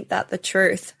 Gosh, ain't that the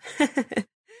truth?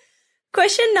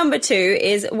 Question number 2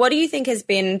 is, what do you think has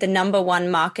been the number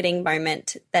one marketing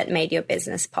moment that made your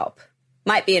business pop?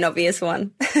 Might be an obvious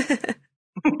one.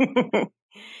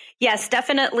 Yes,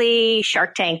 definitely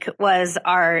Shark Tank was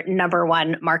our number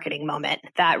one marketing moment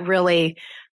that really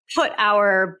put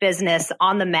our business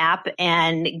on the map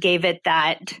and gave it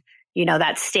that,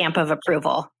 that stamp of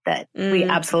approval that we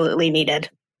absolutely needed.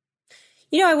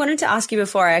 I wanted to ask you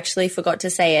before, I actually forgot to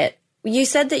say it. You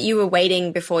said that you were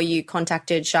waiting before you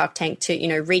contacted Shark Tank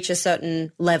to, reach a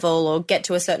certain level or get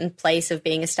to a certain place of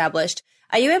being established.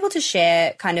 Are you able to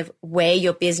share kind of where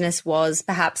your business was,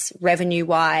 perhaps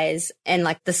revenue-wise, and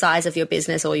like the size of your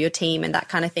business or your team and that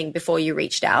kind of thing before you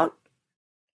reached out?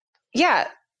 Yeah.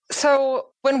 So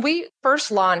when we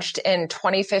first launched in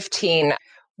 2015,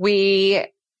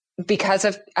 because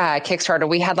of Kickstarter,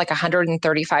 we had like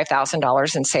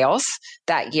 $135,000 in sales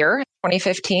that year,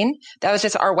 2015. That was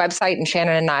just our website and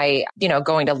Shannon and I,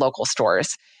 going to local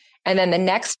stores. And then the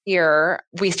next year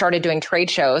we started doing trade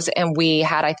shows and we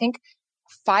had, I think,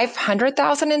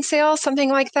 500,000 in sales, something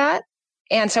like that.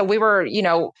 And so we were,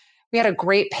 we had a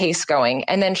great pace going.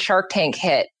 And then Shark Tank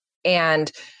hit.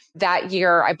 And that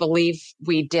year, I believe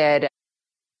we did,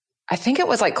 I think it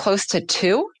was like close to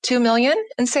 2 million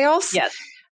in sales. Yes.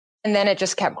 And then it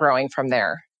just kept growing from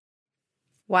there.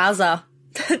 Wowza.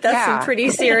 That's some pretty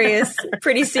serious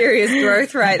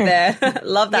growth right there.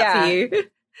 Love that for you.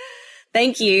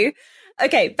 Thank you.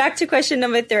 Okay, back to question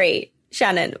number 3.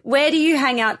 Shannon, where do you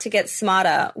hang out to get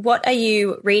smarter? What are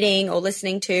you reading or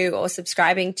listening to or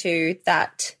subscribing to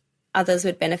that others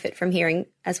would benefit from hearing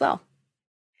as well?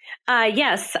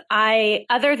 Yes,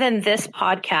 other than this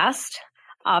podcast,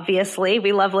 obviously,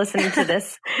 we love listening to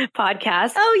this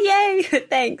podcast. Oh, yay.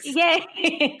 Thanks.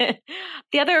 Yay.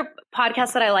 The other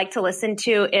podcast that I like to listen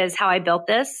to is How I Built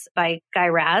This by Guy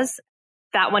Raz.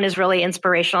 That one is really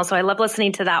inspirational. So I love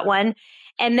listening to that one.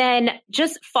 And then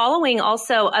just following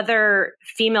also other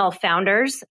female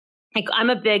founders. Like I'm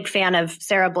a big fan of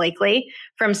Sarah Blakely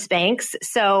from Spanx.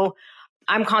 So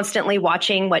I'm constantly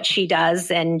watching what she does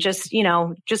and just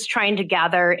trying to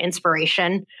gather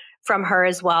inspiration from her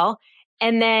as well.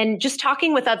 And then just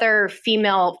talking with other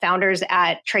female founders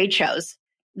at trade shows.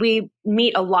 We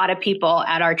meet a lot of people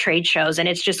at our trade shows, and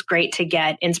it's just great to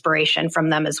get inspiration from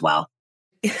them as well.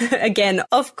 Again,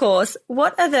 of course,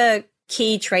 what are the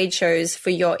key trade shows for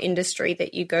your industry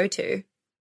that you go to?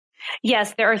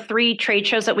 Yes, there are 3 trade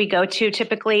shows that we go to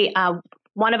typically.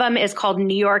 One of them is called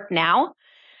New York Now.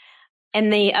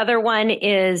 And the other one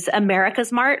is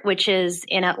America's Mart, which is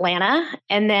in Atlanta.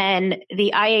 And then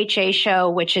the IHA show,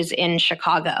 which is in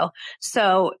Chicago.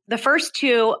 So the first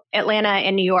 2, Atlanta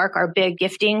and New York, are big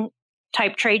gifting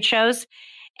type trade shows.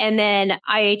 And then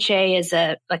IHA is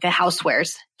a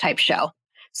housewares type show.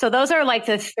 So those are like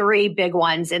the 3 big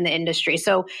ones in the industry.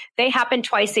 So they happen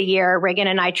twice a year. Regan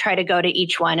and I try to go to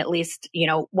each one at least,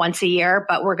 once a year,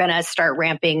 but we're going to start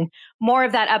ramping more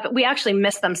of that up. We actually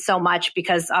miss them so much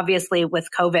because obviously with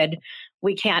COVID,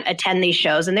 we can't attend these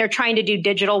shows, and they're trying to do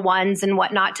digital ones and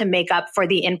whatnot to make up for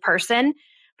the in-person.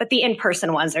 But the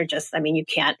in-person ones are just, you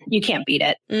can't beat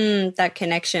it. That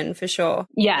connection for sure.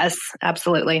 Yes,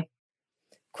 absolutely.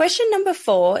 Question number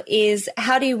 4 is,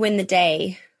 how do you win the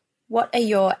day? What are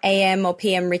your AM or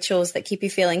PM rituals that keep you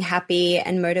feeling happy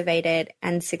and motivated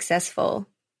and successful?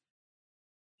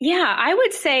 Yeah, I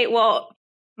would say,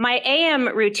 my AM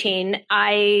routine,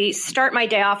 I start my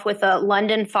day off with a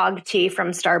London fog tea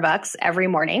from Starbucks every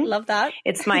morning. Love that.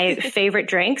 It's my favorite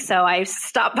drink, so I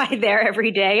stop by there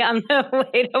every day on the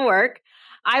way to work.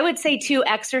 I would say too,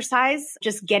 exercise,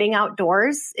 just getting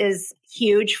outdoors is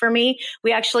huge for me.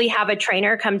 We actually have a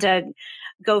trainer come to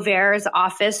GOVERRE's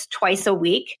office twice a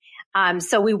week.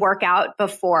 So we work out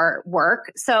before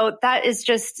work. So that is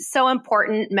just so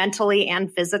important mentally and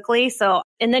physically. So,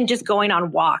 and then just going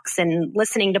on walks and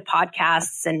listening to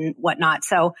podcasts and whatnot.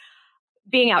 So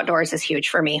being outdoors is huge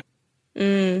for me.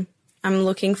 I'm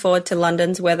looking forward to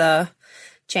London's weather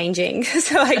changing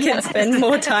so I can spend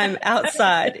more time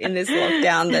outside in this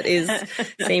lockdown that is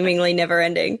seemingly never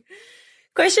ending.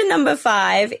 Question number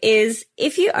 5 is,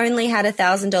 if you only had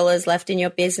 $1,000 left in your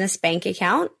business bank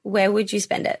account, where would you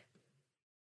spend it?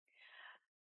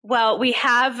 Well, we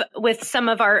have, with some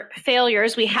of our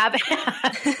failures, we have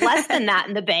less than that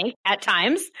in the bank at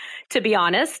times, to be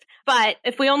honest. But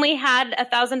if we only had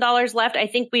 $1,000 left, I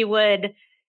think we would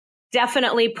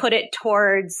definitely put it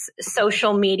towards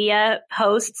social media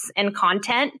posts and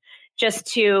content just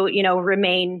to,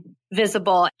 remain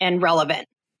visible and relevant.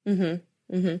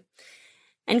 Mm-hmm. Mm-hmm.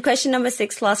 And question number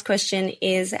 6, last question,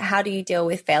 is, how do you deal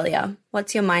with failure?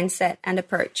 What's your mindset and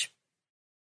approach?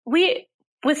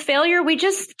 with failure, we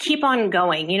just keep on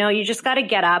going. You just got to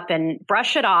get up and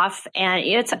brush it off. And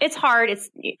it's hard.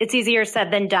 It's easier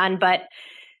said than done, but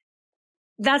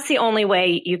that's the only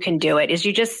way you can do it is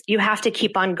you have to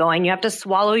keep on going. You have to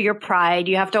swallow your pride.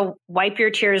 You have to wipe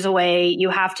your tears away. You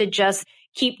have to just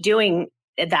keep doing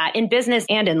that in business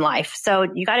and in life. So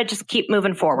you got to just keep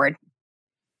moving forward.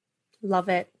 Love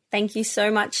it. Thank you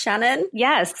so much, Shannon.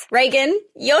 Yes. Regan,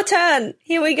 your turn.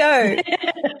 Here we go.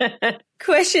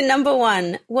 Question number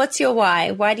 1. What's your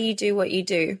why? Why do you do what you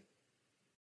do?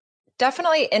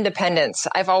 Definitely independence.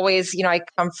 I've always, I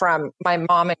come from my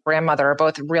mom and grandmother are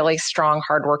both really strong,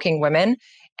 hardworking women.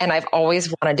 And I've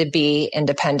always wanted to be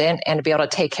independent and to be able to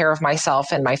take care of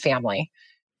myself and my family.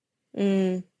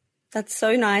 That's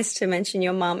so nice to mention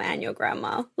your mom and your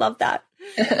grandma. Love that.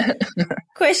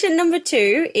 Question number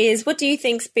 2 is, what do you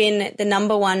think's been the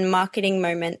number 1 marketing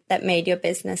moment that made your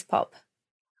business pop?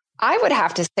 I would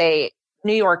have to say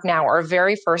New York Now, our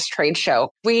very first trade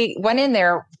show. We went in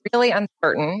there really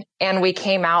uncertain and we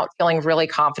came out feeling really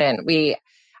confident.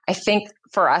 I think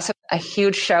for us, a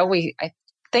huge show, I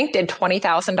think did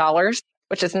 $20,000,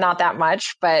 which is not that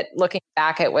much, but looking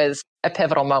back, it was a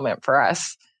pivotal moment for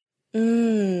us.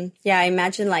 Yeah, I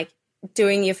imagine like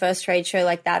doing your first trade show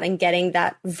like that and getting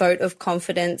that vote of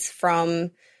confidence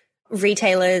from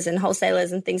retailers and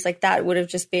wholesalers and things like that would have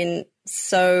just been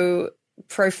so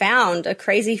profound, a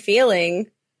crazy feeling.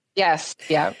 Yes.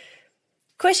 Yeah.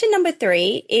 Question number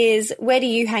 3 is, where do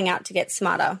you hang out to get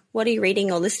smarter? What are you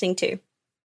reading or listening to?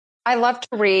 I love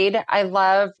to read. I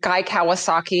love Guy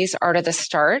Kawasaki's Art of the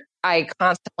Start. I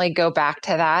constantly go back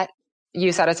to that,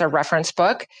 use that as a reference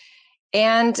book.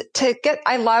 And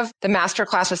I love the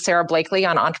masterclass with Sarah Blakely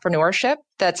on entrepreneurship.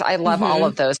 I love all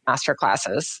of those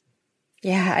masterclasses.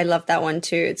 Yeah, I love that one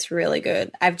too. It's really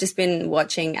good. I've just been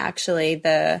watching actually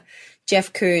the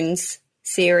Jeff Koons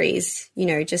series,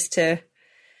 just to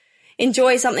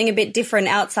enjoy something a bit different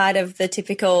outside of the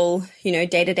typical,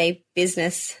 day-to-day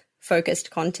business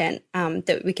focused content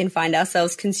that we can find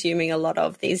ourselves consuming a lot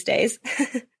of these days.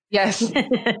 Yes.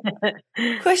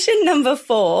 Question number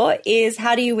 4 is,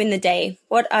 how do you win the day?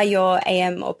 What are your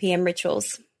AM or PM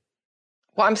rituals?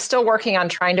 Well, I'm still working on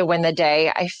trying to win the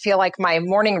day. I feel like my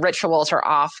morning rituals are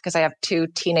off because I have 2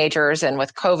 teenagers and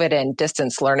with COVID and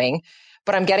distance learning,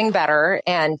 but I'm getting better.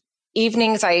 And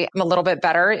evenings, I'm a little bit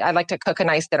better. I like to cook a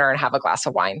nice dinner and have a glass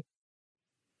of wine.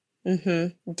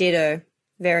 Ditto.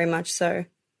 Very much so.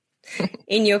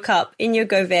 In your cup, in your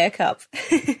GOVERRE cup.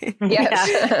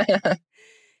 Yes.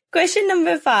 Question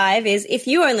number 5 is, if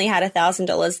you only had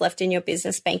 $1,000 left in your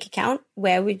business bank account,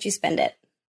 where would you spend it?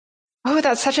 Oh,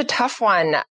 that's such a tough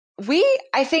one.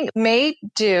 I think, I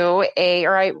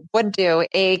would do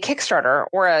a Kickstarter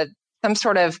or some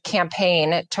sort of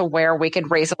campaign to where we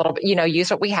could raise a little bit,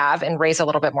 use what we have and raise a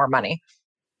little bit more money.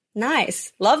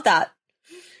 Nice. Love that.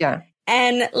 Yeah.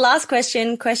 And last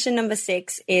question number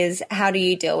 6 is, how do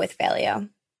you deal with failure?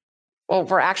 Well,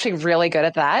 we're actually really good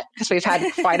at that because we've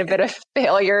had quite a bit of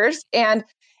failures. And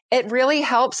it really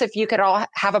helps if you could all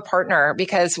have a partner,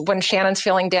 because when Shannon's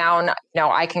feeling down,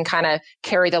 I can kind of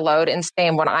carry the load, and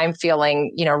same when I'm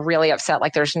feeling, really upset,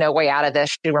 like there's no way out of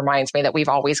this. She reminds me that we've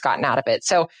always gotten out of it.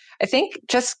 So I think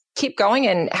just keep going,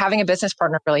 and having a business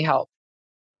partner really helps.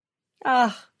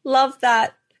 Oh, love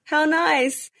that. How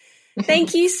nice.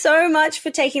 Thank you so much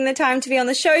for taking the time to be on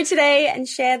the show today and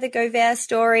share the GOVERRE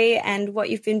story and what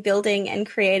you've been building and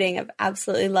creating. I've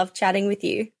absolutely loved chatting with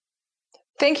you.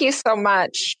 Thank you so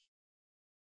much.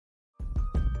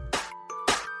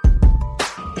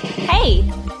 Hey,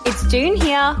 it's June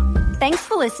here. Thanks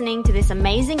for listening to this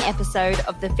amazing episode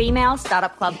of the Female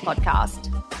Startup Club podcast.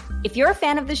 If you're a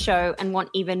fan of the show and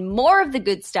want even more of the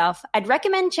good stuff, I'd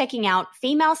recommend checking out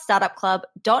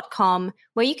femalestartupclub.com,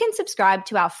 where you can subscribe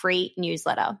to our free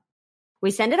newsletter.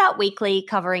 We send it out weekly,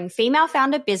 covering female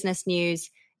founder business news,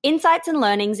 insights and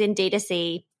learnings in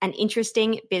D2C, and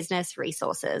interesting business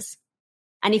resources.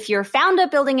 And if you're a founder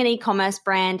building an e-commerce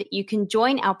brand, you can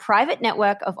join our private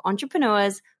network of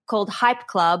entrepreneurs called Hype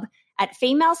Club at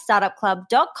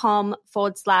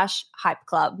femalestartupclub.com/Hype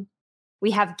Club.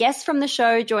 We have guests from the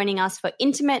show joining us for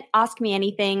intimate Ask Me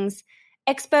Anythings,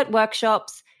 expert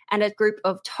workshops, and a group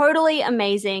of totally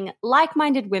amazing,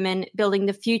 like-minded women building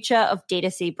the future of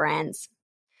D2C brands.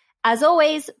 As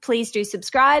always, please do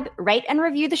subscribe, rate and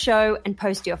review the show, and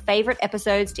post your favorite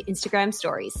episodes to Instagram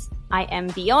stories. I am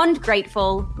beyond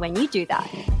grateful when you do that.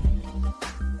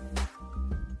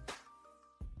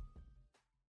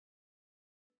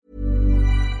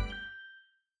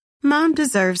 Mom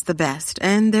deserves the best,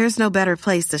 and there's no better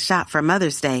place to shop for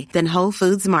Mother's Day than Whole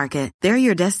Foods Market. They're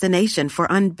your destination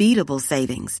for unbeatable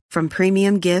savings, from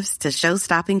premium gifts to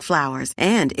show-stopping flowers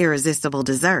and irresistible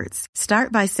desserts.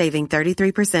 Start by saving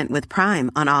 33% with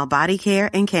Prime on all body care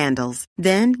and candles.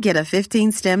 Then get a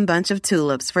 15-stem bunch of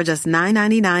tulips for just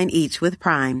 $9.99 each with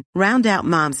Prime. Round out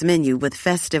Mom's menu with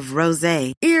festive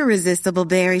rosé, irresistible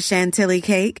berry chantilly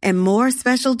cake, and more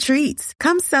special treats.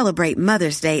 Come celebrate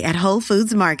Mother's Day at Whole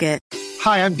Foods Market.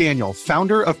 Hi, I'm Daniel,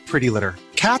 founder of Pretty Litter.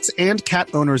 Cats and cat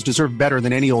owners deserve better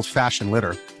than any old-fashioned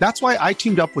litter. That's why I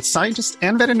teamed up with scientists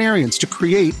and veterinarians to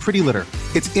create Pretty Litter.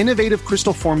 Its innovative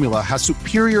crystal formula has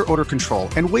superior odor control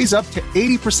and weighs up to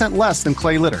 80% less than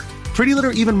clay litter. Pretty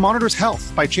Litter even monitors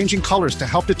health by changing colors to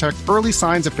help detect early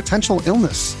signs of potential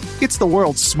illness. It's the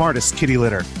world's smartest kitty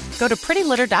litter. Go to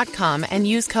prettylitter.com and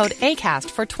use code ACAST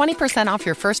for 20% off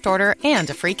your first order and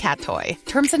a free cat toy.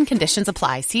 Terms and conditions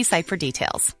apply. See site for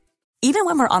details. Even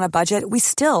when we're on a budget, we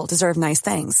still deserve nice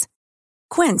things.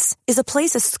 Quince is a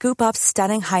place to scoop up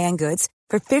stunning high-end goods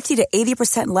for 50 to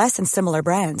 80% less than similar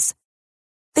brands.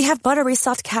 They have buttery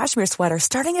soft cashmere sweaters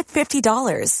starting at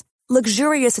 $50,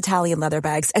 luxurious Italian leather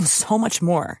bags, and so much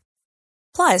more.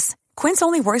 Plus, Quince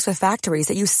only works with factories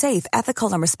that use safe,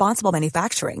 ethical, and responsible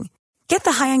manufacturing. Get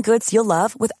the high-end goods you'll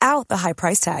love without the high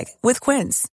price tag with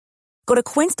Quince. Go to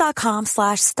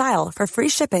quince.com/style for free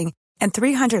shipping and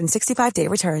 365-day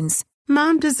returns.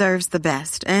 Mom deserves the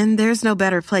best, and there's no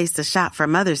better place to shop for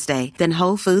Mother's Day than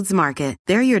Whole Foods Market.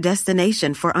 They're your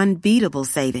destination for unbeatable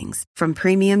savings, from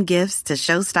premium gifts to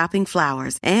show-stopping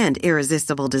flowers and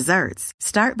irresistible desserts.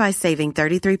 Start by saving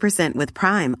 33% with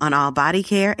Prime on all body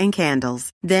care and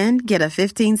candles. Then get a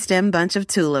 15-stem bunch of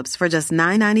tulips for just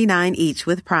 $9.99 each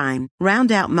with Prime.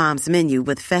 Round out Mom's menu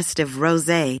with festive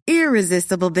rosé,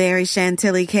 irresistible berry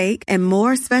chantilly cake, and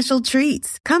more special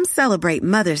treats. Come celebrate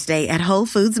Mother's Day at Whole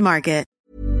Foods Market.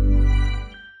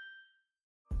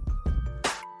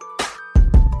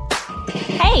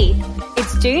 Hey,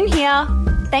 it's June here.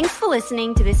 Thanks for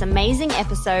listening to this amazing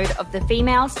episode of the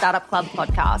Female Startup Club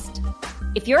podcast.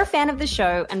 If you're a fan of the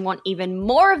show and want even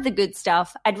more of the good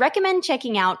stuff, I'd recommend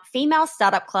checking out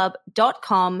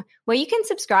femalestartupclub.com, where you can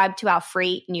subscribe to our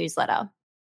free newsletter.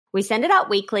 We send it out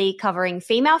weekly, covering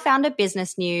female founder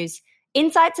business news,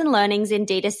 insights and learnings in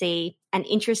D2C, and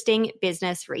interesting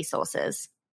business resources.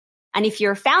 And if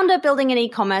you're a founder building an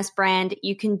e-commerce brand,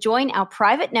 you can join our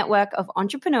private network of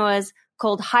entrepreneurs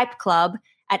called Hype Club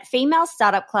at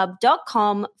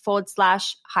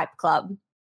femalestartupclub.com/Hype Club.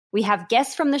 We have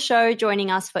guests from the show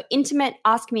joining us for intimate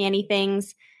Ask Me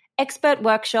Anythings, expert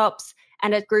workshops,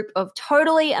 and a group of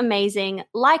totally amazing,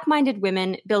 like-minded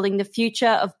women building the future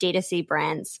of D2C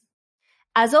brands.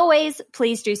 As always,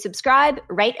 please do subscribe,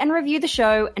 rate and review the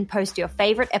show, and post your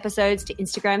favorite episodes to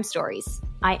Instagram stories.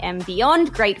 I am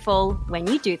beyond grateful when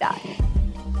you do that.